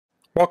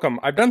Welcome.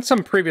 I've done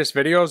some previous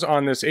videos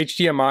on this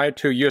HDMI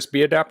to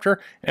USB adapter,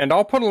 and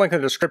I'll put a link in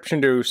the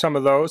description to some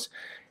of those.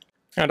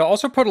 And I'll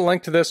also put a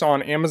link to this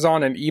on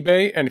Amazon and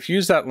eBay, and if you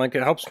use that link,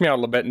 it helps me out a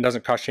little bit and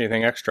doesn't cost you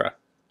anything extra.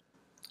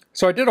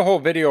 So I did a whole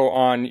video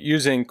on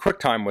using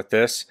QuickTime with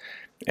this,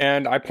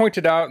 and I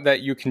pointed out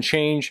that you can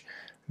change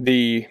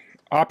the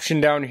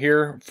option down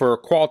here for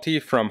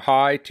quality from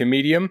high to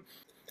medium.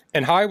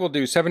 And high will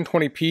do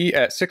 720p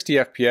at 60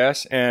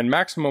 FPS, and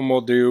maximum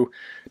will do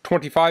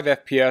 25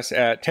 FPS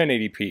at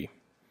 1080p.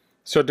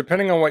 So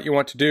depending on what you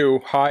want to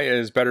do, high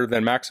is better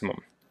than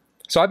maximum.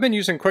 So I've been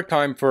using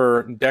QuickTime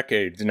for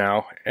decades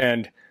now,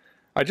 and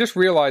I just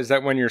realized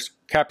that when you're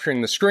capturing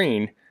the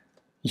screen,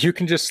 you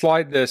can just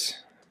slide this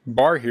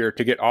bar here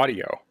to get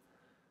audio.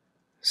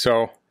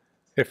 So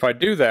if I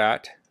do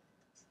that,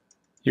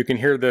 you can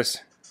hear this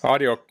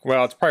audio.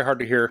 Well, it's probably hard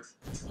to hear.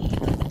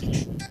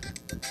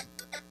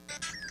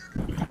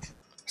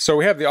 So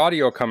we have the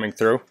audio coming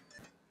through.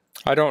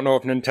 I don't know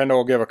if Nintendo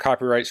will give a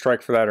copyright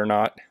strike for that or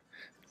not.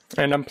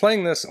 And I'm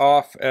playing this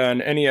off an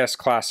NES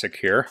Classic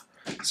here.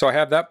 So I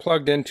have that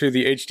plugged into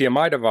the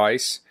HDMI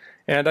device,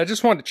 and I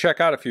just wanted to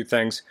check out a few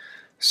things.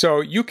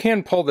 So you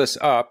can pull this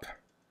up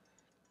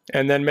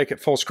and then make it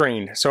full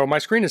screen. So my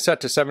screen is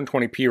set to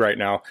 720p right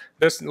now.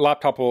 This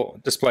laptop will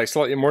display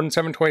slightly more than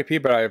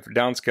 720p, but I've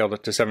downscaled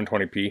it to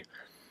 720p.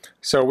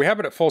 So we have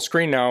it at full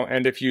screen now,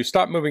 and if you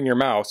stop moving your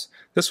mouse,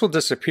 this will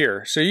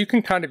disappear. So you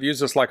can kind of use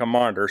this like a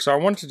monitor. So I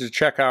wanted to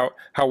check out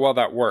how well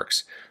that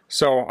works.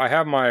 So I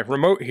have my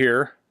remote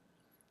here.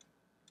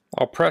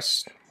 I'll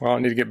press, well, I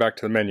need to get back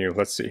to the menu.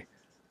 Let's see.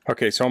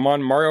 Okay, so I'm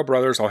on Mario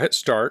Brothers. I'll hit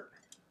start.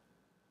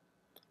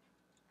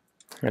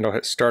 And I'll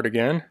hit start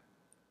again.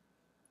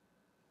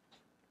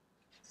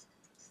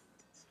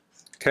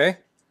 Okay.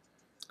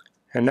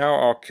 And now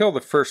I'll kill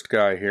the first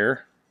guy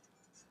here,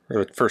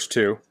 or the first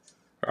two.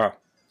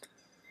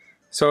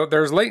 So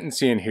there's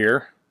latency in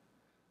here.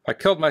 I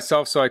killed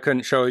myself so I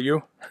couldn't show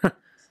you. Let's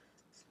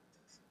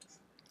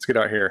get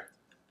out here.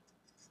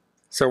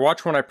 So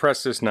watch when I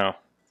press this now.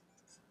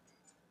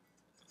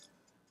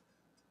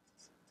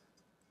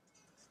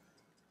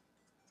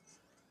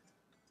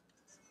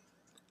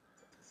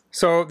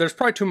 So there's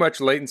probably too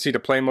much latency to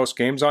play most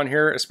games on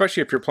here,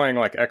 especially if you're playing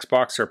like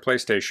Xbox or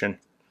PlayStation.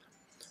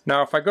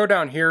 Now if I go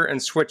down here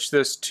and switch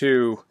this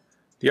to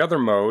the other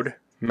mode,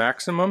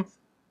 maximum.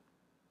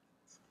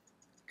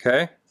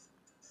 Okay.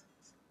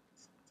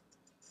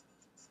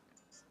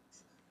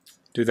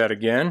 Do that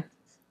again.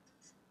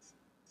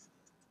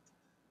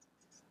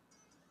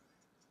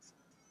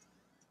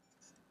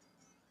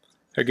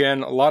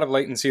 Again, a lot of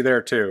latency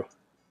there too.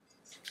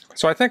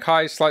 So I think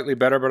high is slightly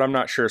better, but I'm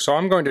not sure. So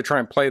I'm going to try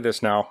and play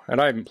this now, and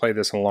I haven't played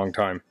this in a long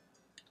time.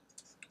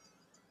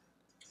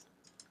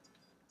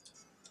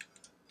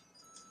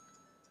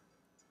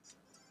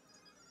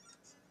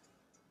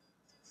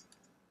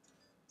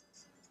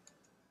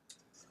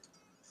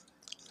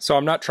 So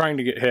I'm not trying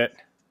to get hit.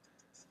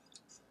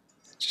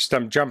 Just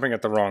I'm jumping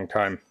at the wrong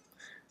time.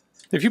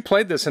 If you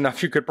played this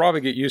enough, you could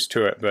probably get used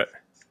to it, but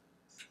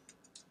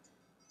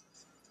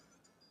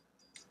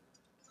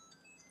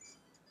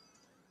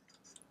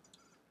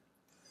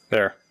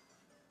there.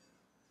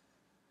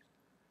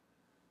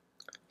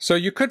 So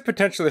you could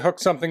potentially hook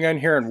something in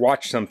here and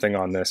watch something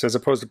on this as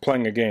opposed to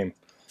playing a game.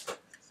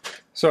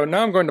 So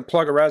now I'm going to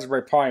plug a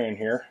Raspberry Pi in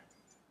here.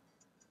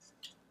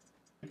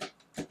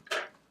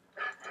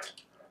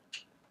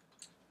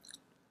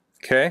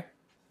 Okay,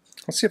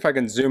 let's see if I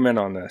can zoom in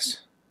on this.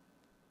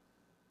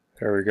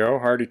 There we go.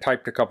 I already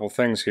typed a couple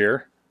things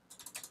here.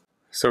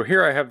 So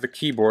here I have the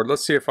keyboard.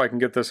 Let's see if I can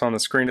get this on the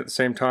screen at the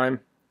same time.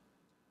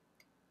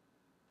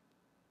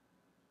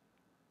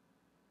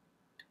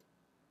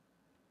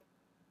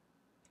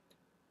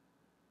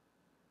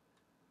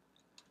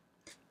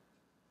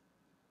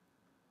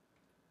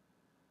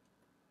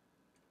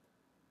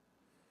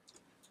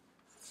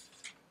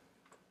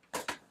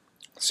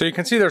 So you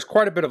can see there's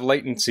quite a bit of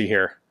latency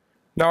here.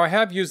 Now I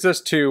have used this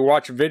to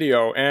watch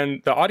video,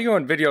 and the audio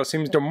and video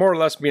seems to more or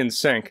less be in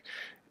sync.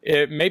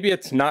 Maybe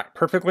it's not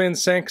perfectly in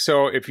sync,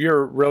 so if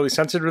you're really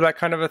sensitive to that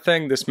kind of a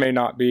thing, this may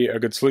not be a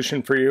good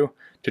solution for you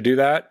to do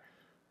that.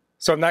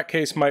 So in that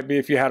case, might be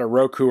if you had a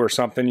Roku or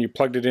something, you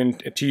plugged it in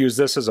to use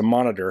this as a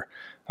monitor.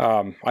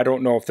 I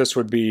don't know if this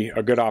would be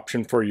a good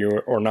option for you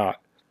or not.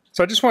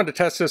 So I just wanted to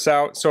test this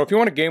out. So if you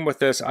want to game with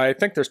this, I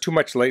think there's too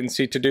much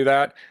latency to do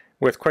that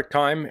with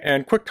QuickTime,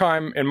 and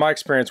QuickTime, in my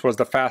experience, was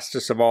the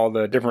fastest of all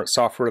the different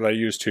software that I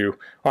used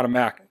on a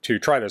Mac to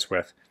try this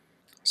with.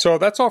 So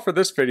that's all for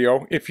this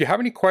video. If you have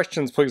any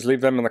questions, please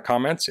leave them in the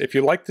comments. If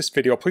you like this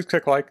video, please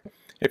click like.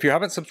 If you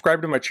haven't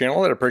subscribed to my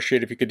channel, I'd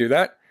appreciate it if you could do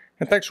that.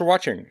 And thanks for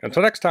watching.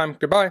 Until next time,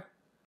 goodbye.